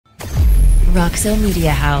Roxo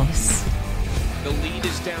Media House. The lead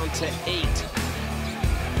is down to 8.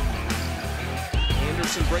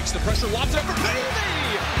 Anderson breaks the pressure, lobs it for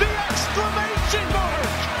Pavey! The exclamation mark!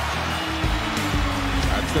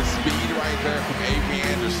 That's the speed right there from A.B.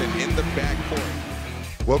 Anderson in the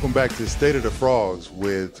backcourt. Welcome back to State of the Frogs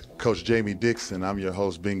with Coach Jamie Dixon. I'm your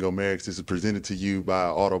host, Bingo Merriex. This is presented to you by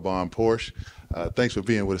Autobahn Porsche. Thanks for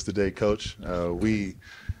being with us today, Coach.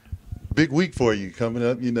 Big week for you coming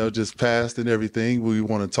up, just past and everything. We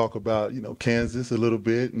want to talk about, Kansas a little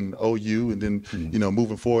bit and OU and then,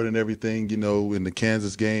 moving forward and everything, in the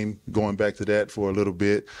Kansas game, going back to that for a little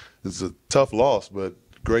bit. It's a tough loss, but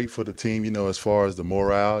great for the team, as far as the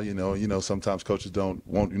morale. Sometimes coaches don't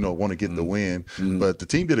want to get the win, but the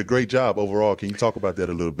team did a great job overall. Can you talk about that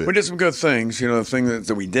a little bit? We did some good things. The thing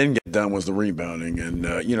that we didn't get done was the rebounding, and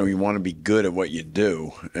you want to be good at what you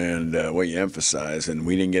do and what you emphasize, and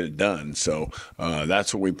we didn't get it done. So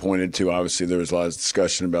that's what we pointed to. Obviously, there was a lot of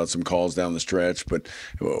discussion about some calls down the stretch, but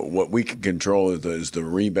what we can control is the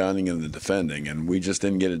rebounding and the defending, and we just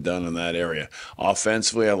didn't get it done in that area.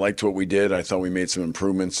 Offensively, I liked what we did. I thought we made some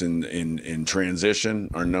improvements in transition.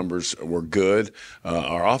 Our numbers were good.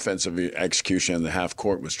 Our offensive execution in the half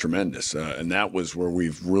court was tremendous, and that was where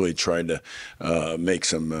we've really tried to make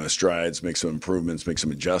some strides, make some improvements, make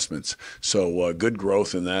some adjustments. So good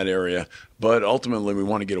growth in that area. But ultimately, we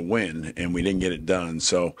want to get a win, and we didn't get it done.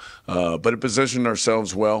 So, but it positioned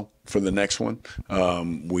ourselves well for the next one.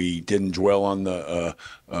 We didn't dwell on the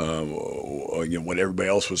what everybody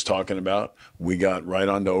else was talking about. We got right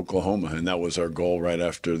on to Oklahoma, and that was our goal right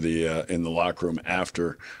after in the locker room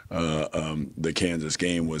after the Kansas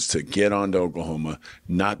game, was to get on to Oklahoma,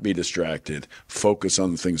 not be distracted, focus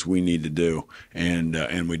on the things we need to do,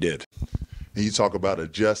 and we did. And you talk about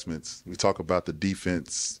adjustments. We talk about the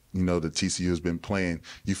defense, that TCU has been playing.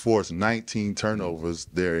 You forced 19 turnovers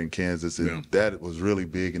there in Kansas, and that was really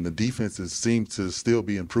big. And the defenses seem to still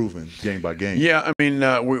be improving game by game. Yeah, I mean,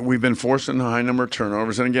 we've been forcing a high number of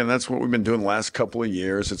turnovers. And, again, that's what we've been doing the last couple of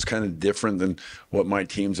years. It's kind of different than what my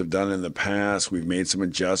teams have done in the past. We've made some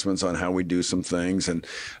adjustments on how we do some things, and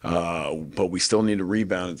but we still need to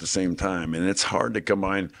rebound at the same time. And it's hard to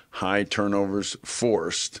combine high turnovers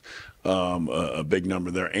forced, a big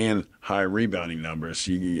number there, and high rebounding numbers.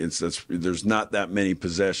 There's not that many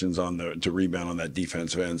possessions to rebound on that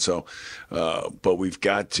defensive end. So, but we've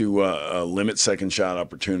got to limit second shot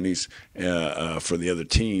opportunities for the other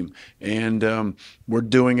team, and we're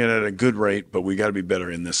doing it at a good rate. But we got to be better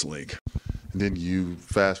in this league. And then you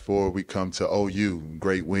fast forward, we come to OU,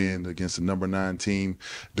 great win against the number 9 team,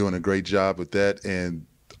 doing a great job with that. And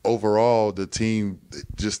overall, the team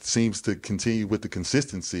just seems to continue with the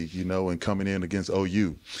consistency, and coming in against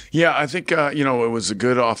OU. Yeah, I think, it was a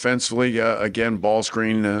good offensively. Again, ball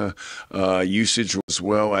screen usage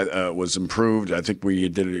was improved. I think we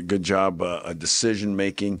did a good job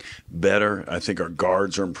decision-making better. I think our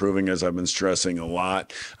guards are improving, as I've been stressing a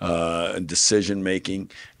lot. Decision-making,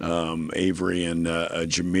 Avery and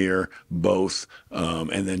Jameer both,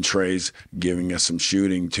 and then Trey's giving us some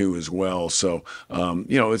shooting too as well. So,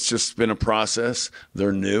 it's just been a process.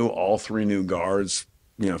 They're new, all 3 new guards.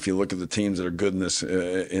 If you look at the teams that are good in this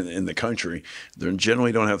in the country, they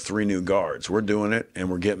generally don't have 3 new guards. We're doing it, and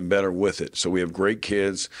we're getting better with it. So we have great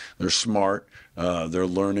kids. They're smart. They're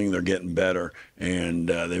learning. They're getting better. And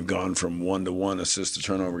they've gone from 1-to-1 assist to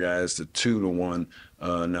turnover guys to 2-to-1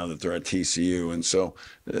 now that they're at TCU. And so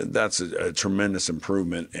that's a tremendous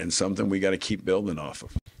improvement and something we got to keep building off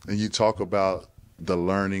of. And you talk about the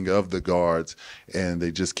learning of the guards, and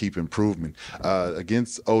they just keep improving.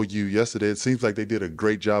 Against OU yesterday, it seems like they did a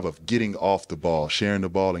great job of getting off the ball, sharing the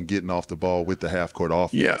ball and getting off the ball with the half-court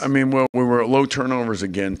offense. Yeah, I mean, well, we were at low turnovers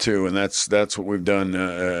again, too, and that's what we've done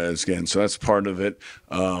again. So that's part of it.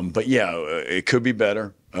 But, yeah, it could be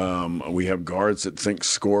better. We have guards that think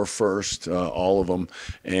score first, all of them,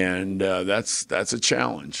 and that's a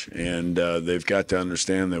challenge. And they've got to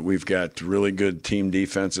understand that we've got really good team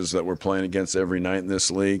defenses that we're playing against every night in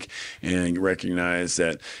this league, and recognize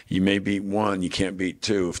that you may beat 1, you can't beat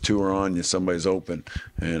 2. If 2 are on you, somebody's open.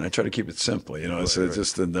 And I try to keep it simple, it's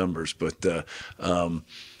just the numbers. But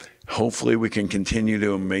hopefully we can continue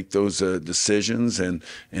to make those decisions and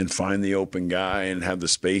find the open guy and have the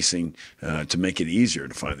spacing to make it easier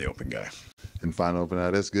to find the open guy. And find open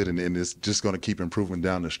guy, that's good. And it's just going to keep improving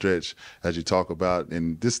down the stretch as you talk about.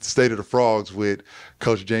 And this is the State of the Frogs with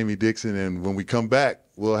Coach Jamie Dixon. And when we come back,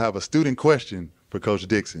 we'll have a student question for Coach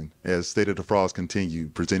Dixon as State of the Frogs continue,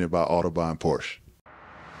 presented by Autobahn Porsche.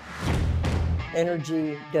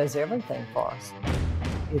 Energy does everything for us.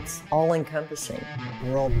 It's all-encompassing.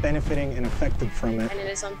 We're all benefiting and affected from it. And it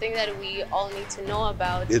is something that we all need to know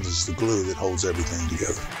about. It is the glue that holds everything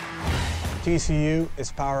together. TCU is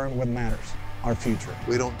powering what matters, our future.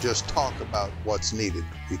 We don't just talk about what's needed,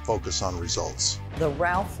 we focus on results. The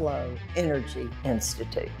Ralph Lowe Energy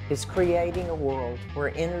Institute is creating a world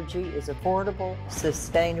where energy is affordable,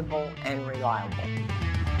 sustainable, and reliable.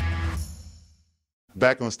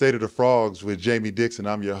 Back on State of the Frogs with Jamie Dixon,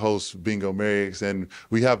 I'm your host, Bingo Merriex, and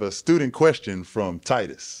we have a student question from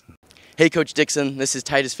Titus. Hey, Coach Dixon, this is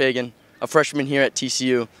Titus Fagan, a freshman here at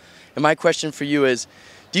TCU. And my question for you is,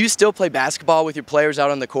 do you still play basketball with your players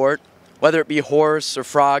out on the court, whether it be horse or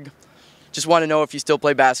frog? Just want to know if you still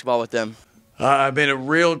play basketball with them. I made a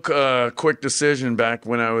real quick decision back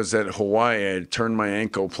when I was at Hawaii. I turned my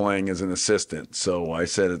ankle playing as an assistant. So I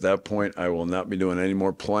said at that point I will not be doing any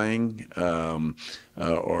more playing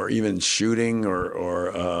or even shooting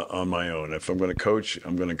or on my own. If I'm going to coach,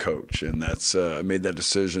 I'm going to coach. And that's I made that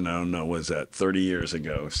decision, I don't know, was that 30 years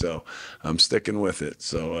ago. So I'm sticking with it.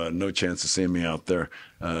 So no chance of seeing me out there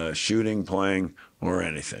shooting, playing, or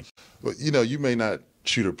anything. Well, you know, you may not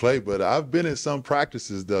shoot or play, but I've been at some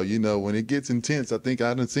practices though, you know, when it gets intense, I think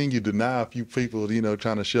I done seen you deny a few people, you know,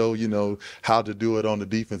 trying to show, you know, how to do it on the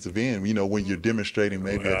defensive end, you know, when you're demonstrating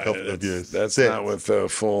maybe a couple of your That's sets. not with the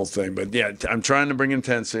full thing, but yeah, I'm trying to bring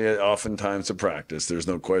intensity oftentimes to practice. There's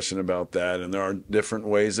no question about that, and there are different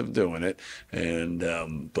ways of doing it, and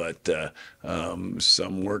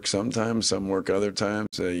some work sometimes, some work other times.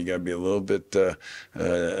 You got to be a little bit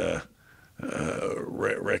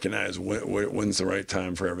recognize when's the right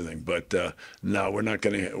time for everything, but no, we're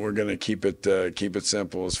gonna keep it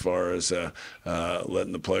simple as far as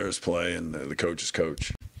letting the players play and the coaches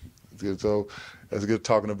coach. That's good. So that's good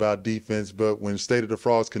talking about defense, but when State of the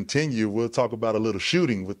Frogs continue, we'll talk about a little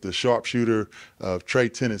shooting with the sharpshooter of Trey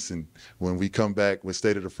Tennyson when we come back with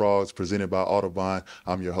State of the Frogs presented by Autobahn.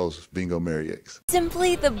 I'm your host, Bingo Merriex.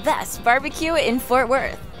 Simply the best barbecue in Fort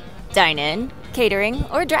Worth. Dine in, catering,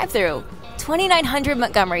 or drive-through. 2900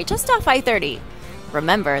 Montgomery, just off I-30.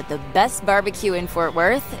 Remember, the best barbecue in Fort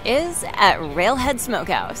Worth is at Railhead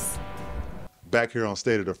Smokehouse. Back here on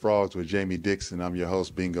State of the Frogs with Jamie Dixon, I'm your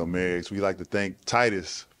host, Bingo Merriex. We'd like to thank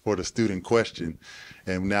Titus for the student question.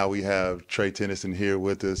 And now we have Trey Tennyson here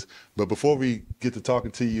with us. But before we get to talking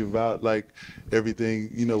to you about like everything,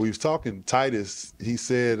 you know, we was talking, Titus, he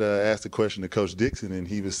said, asked a question to Coach Dixon, and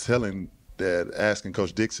he was asking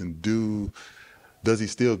Coach Dixon, does he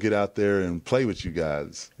still get out there and play with you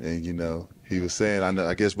guys? And, you know, he was saying,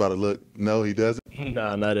 I guess by the look, no, he doesn't.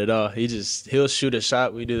 No, not at all. He'll shoot a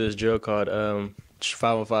shot. We do this drill called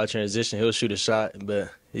 5-on-5 transition. He'll shoot a shot,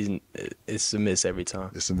 but it's a miss every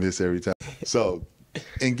time. It's a miss every time. So,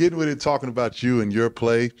 in getting with it, talking about you and your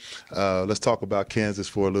play, let's talk about Kansas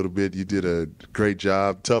for a little bit. You did a great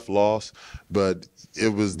job, tough loss, but it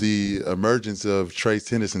was the emergence of Trey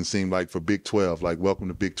Tennyson seemed like for Big 12, like welcome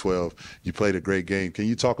to Big 12. You played a great game. Can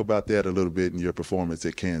you talk about that a little bit in your performance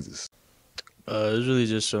at Kansas? It was really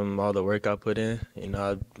just from all the work I put in. You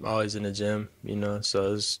know, I'm always in the gym, you know,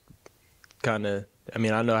 so it's kind of, I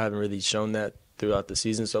mean, I know I haven't really shown that throughout the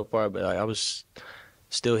season so far, but I was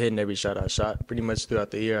still hitting every shot I shot pretty much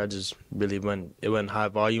throughout the year. I just really it wasn't high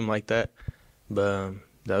volume like that, but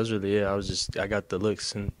that was really it. I got the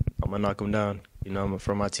looks, and I'm going to knock them down. You know,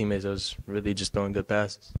 from my teammates, I was really just throwing good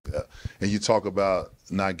passes. Yeah. And you talk about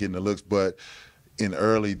not getting the looks, but in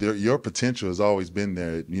early, your potential has always been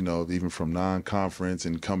there, you know, even from non-conference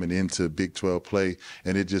and coming into Big 12 play.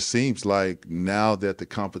 And it just seems like now that the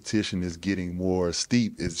competition is getting more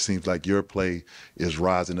steep, it seems like your play is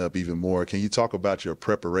rising up even more. Can you talk about your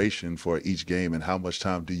preparation for each game and how much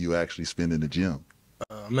time do you actually spend in the gym?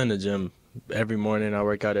 I'm in the gym every morning. I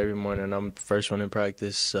work out every morning. I'm the first one in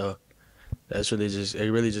practice, so that's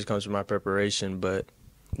really just comes from my preparation. But,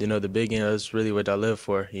 you know, the big game is really what I live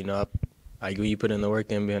for. You know, when you put in the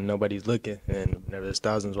work in and nobody's looking, and whenever there's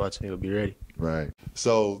thousands watching, you'll be ready. Right.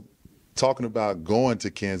 So talking about going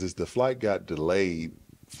to Kansas, the flight got delayed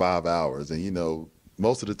 5 hours. And, you know,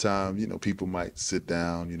 most of the time, you know, people might sit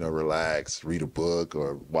down, you know, relax, read a book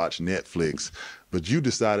or watch Netflix. But you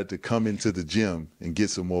decided to come into the gym and get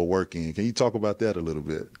some more work in. Can you talk about that a little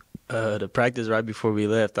bit? The practice right before we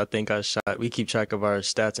left, I think I shot, we keep track of our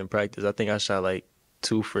stats in practice. I think I shot like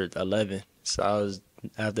 2 for 11. So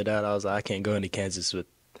after that, I was like, I can't go into Kansas with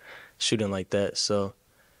shooting like that. So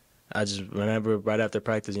I just, right after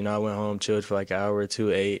practice, you know, I went home, chilled for like an hour or two,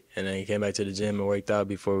 ate, and then came back to the gym and worked out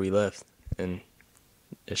before we left. And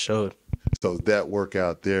it showed. So that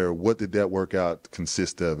workout there, what did that workout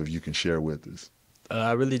consist of, if you can share with us?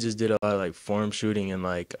 I really just did a lot of like form shooting and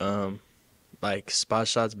like like spot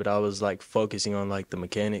shots, but I was like focusing on like the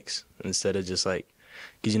mechanics instead of just like,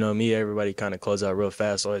 because you know me, everybody kind of close out real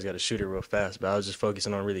fast. Always got to shoot it real fast, but I was just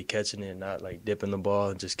focusing on really catching it, not like dipping the ball,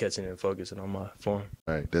 and just catching it and focusing on my form.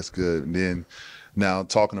 All right, that's good. And then now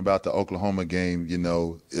talking about the Oklahoma game, you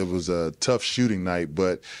know, it was a tough shooting night,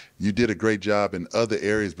 but you did a great job in other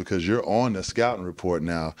areas because you're on the scouting report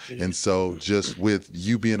now. And so just with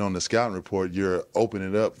you being on the scouting report, you're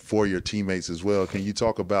opening up for your teammates as well. Can you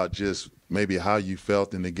talk about just maybe how you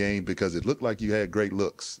felt in the game? Because it looked like you had great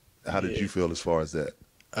looks. How did you feel as far as that?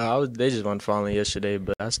 They just won falling yesterday,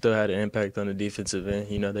 but I still had an impact on the defensive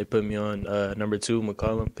end. You know, they put me on number 2,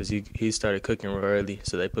 McCollum, because he started cooking real early,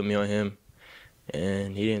 so they put me on him.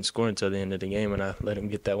 And he didn't score until the end of the game, and I let him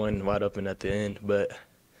get that one wide open at the end. But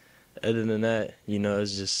other than that, you know,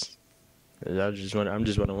 it's just I'm just want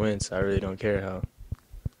to win, so I really don't care how.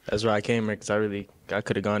 That's why I came here, because I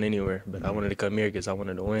could have gone anywhere, but I wanted to come here because I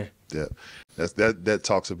wanted to win. Yeah, that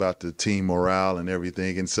talks about the team morale and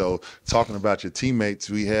everything. And so, talking about your teammates,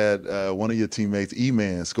 we had one of your teammates,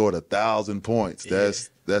 E-Man, scored 1,000 points.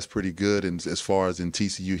 That's pretty good, and as far as in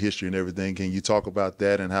TCU history and everything. Can you talk about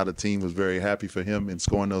that and how the team was very happy for him in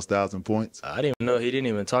scoring those 1,000 points? I didn't even know he didn't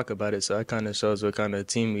even talk about it, so that kind of shows what kind of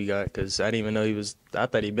team we got. Because I didn't even know he was. I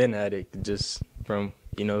thought he'd been at it just from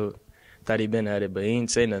thought he'd been at it, but he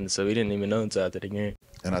didn't say nothing, so we didn't even know until after the game.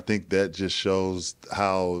 And I think that just shows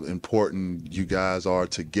how important you guys are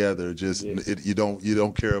together. Just you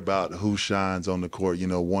don't care about who shines on the court. You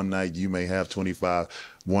know, one night you may have 25,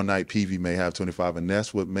 one night PV may have 25, and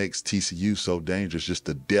that's what makes TCU so dangerous. Just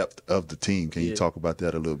the depth of the team. Can you talk about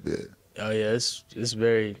that a little bit? Oh yeah, it's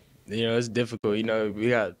very it's difficult. You know, we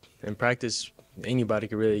got in practice anybody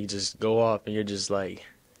could really just go off, and you're just like,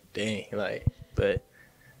 dang, but.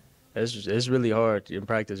 It's really hard in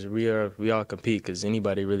practice. We all compete because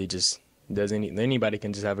anybody really just anybody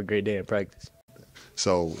can just have a great day in practice.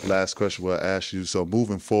 So last question we'll ask you. So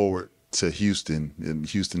moving forward to Houston, and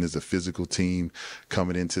Houston is a physical team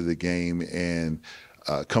coming into the game, and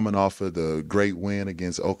coming off of the great win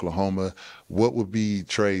against Oklahoma, what would be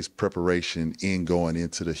Trey's preparation in going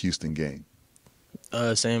into the Houston game?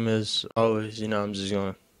 Same as always. You know,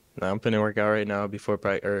 I'm putting in workout right now before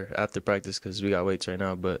or after practice because we got weights right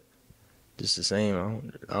now, but. Just the same.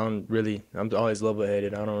 I'm always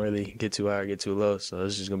level-headed. I don't really get too high or get too low, so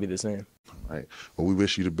it's just going to be the same. All right. Well, we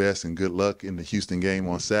wish you the best and good luck in the Houston game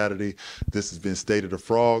on Saturday. This has been State of the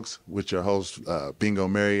Frogs with your host, Bingo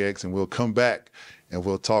Merriex, and we'll come back and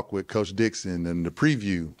we'll talk with Coach Dixon and the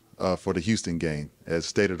preview for the Houston game as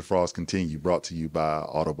State of the Frogs continue, brought to you by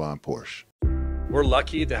Autobahn Porsche. We're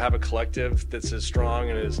lucky to have a collective that's as strong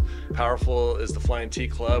and as powerful as the Flying T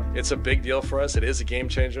Club. It's a big deal for us. It is a game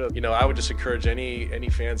changer. You know, I would just encourage any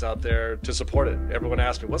fans out there to support it. Everyone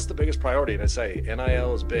asks me, what's the biggest priority? And I say,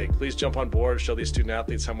 NIL is big. Please jump on board, show these student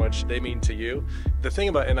athletes how much they mean to you. The thing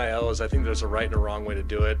about NIL is I think there's a right and a wrong way to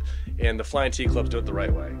do it, and the Flying T Clubs do it the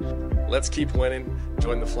right way. Let's keep winning.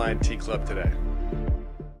 Join the Flying T Club today.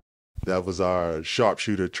 That was our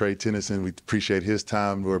sharpshooter, Trey Tennyson. We appreciate his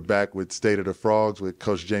time. We're back with State of the Frogs with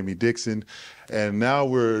Coach Jamie Dixon. And now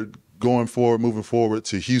we're moving forward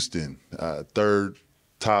to Houston, third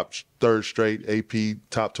straight AP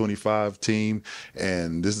top 25 team.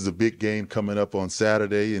 And this is a big game coming up on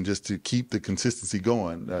Saturday. And just to keep the consistency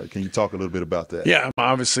going, can you talk a little bit about that? Yeah,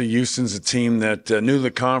 obviously Houston's a team that knew the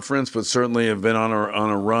conference, but certainly have been on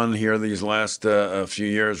a run here these last few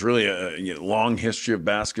years. Really a long history of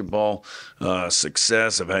basketball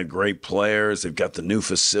success. Have had great players. They've got the new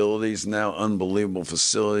facilities now, unbelievable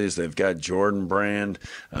facilities. They've got Jordan Brand.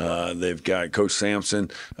 They've got Coach Sampson,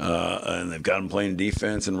 and they've got them playing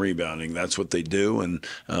defense and rebounding. That's what they do, and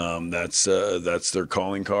that's their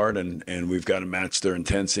calling card. And we've got to match their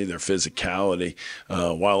intensity, their physicality,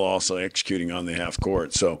 while also executing on the half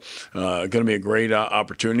court. So, going to be a great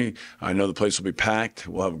opportunity. I know the place will be packed.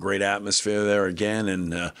 We'll have a great atmosphere there again,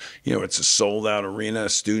 and it's a sold-out arena.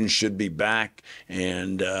 Students should be back,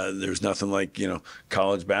 and there's nothing like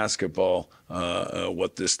college basketball.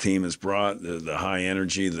 What this team has brought, the high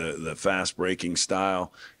energy, the fast-breaking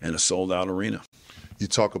style, and a sold-out arena. You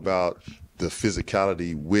talk about the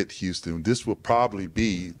physicality with Houston. This will probably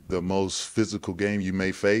be the most physical game you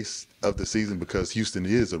may face of the season because Houston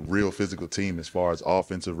is a real physical team as far as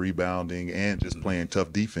offensive rebounding and just playing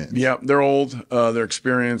tough defense. Yeah, they're old. They're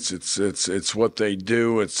experienced. It's what they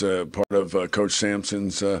do. It's part of Coach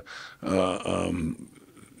Sampson's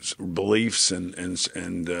beliefs and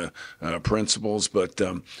principles, but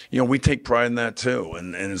we take pride in that too.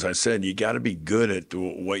 And as I said, you got to be good at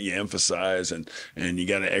what you emphasize, and you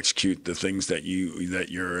got to execute the things that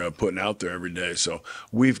you're putting out there every day. So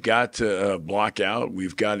we've got to block out.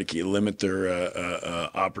 We've got to limit their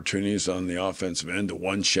opportunities on the offensive end to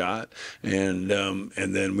one shot, and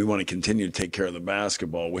then we want to continue to take care of the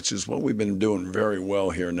basketball, which is what we've been doing very well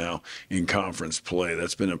here now in conference play.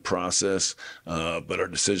 That's been a process, but our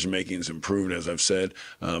decision-making has improved, as I've said,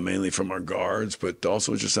 mainly from our guards, but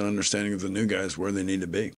also just an understanding of the new guys where they need to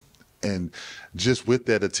be. And just with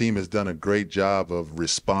that, the team has done a great job of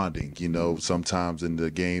responding. Sometimes in the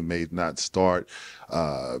game may not start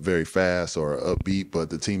very fast or upbeat, but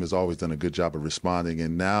the team has always done a good job of responding.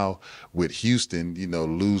 And now with Houston,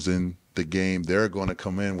 losing the game, they're going to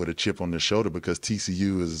come in with a chip on their shoulder, because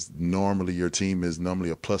TCU is normally, your team is normally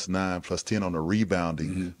a +9, +10 on the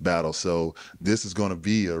rebounding battle. So this is going to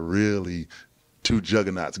be a really two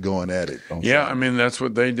juggernauts going at it. Yeah, I mean, that's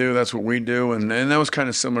what they do. That's what we do. And that was kind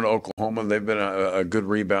of similar to Oklahoma. They've been a good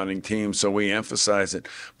rebounding team, so we emphasize it.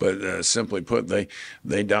 But simply put,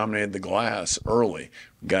 they dominated the glass early.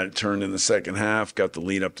 Got it turned in the second half, got the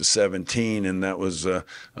lead up to 17, and that was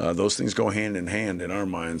those things go hand in hand in our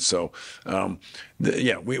minds. So,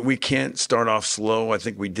 we can't start off slow. I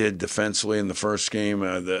think we did defensively in the first game,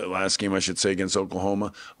 the last game, I should say, against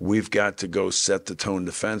Oklahoma. We've got to go set the tone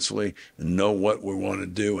defensively, know what we want to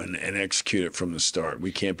do, and execute it from the start.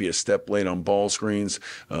 We can't be a step late on ball screens.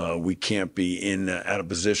 We can't be out of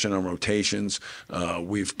position on rotations.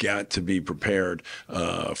 We've got to be prepared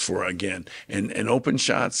for, again, and open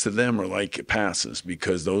shots to them are like passes,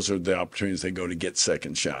 because those are the opportunities they go to get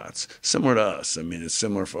second shots. Similar to us. I mean, it's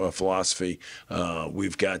similar philosophy.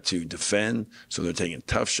 We've got to defend, so they're taking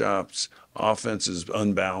tough shots. Offense is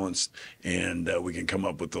unbalanced, and we can come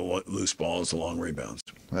up with the loose balls, the long rebounds.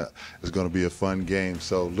 It's going to be a fun game.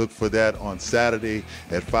 So look for that on Saturday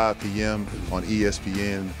at 5 p.m. on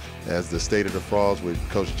ESPN as the State of the Frogs with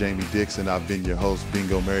Coach Jamie Dixon. I've been your host,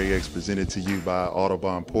 Bingo Merriex, presented to you by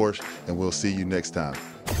Autobahn Porsche, and we'll see you next time.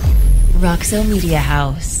 Roxo Media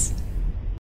House.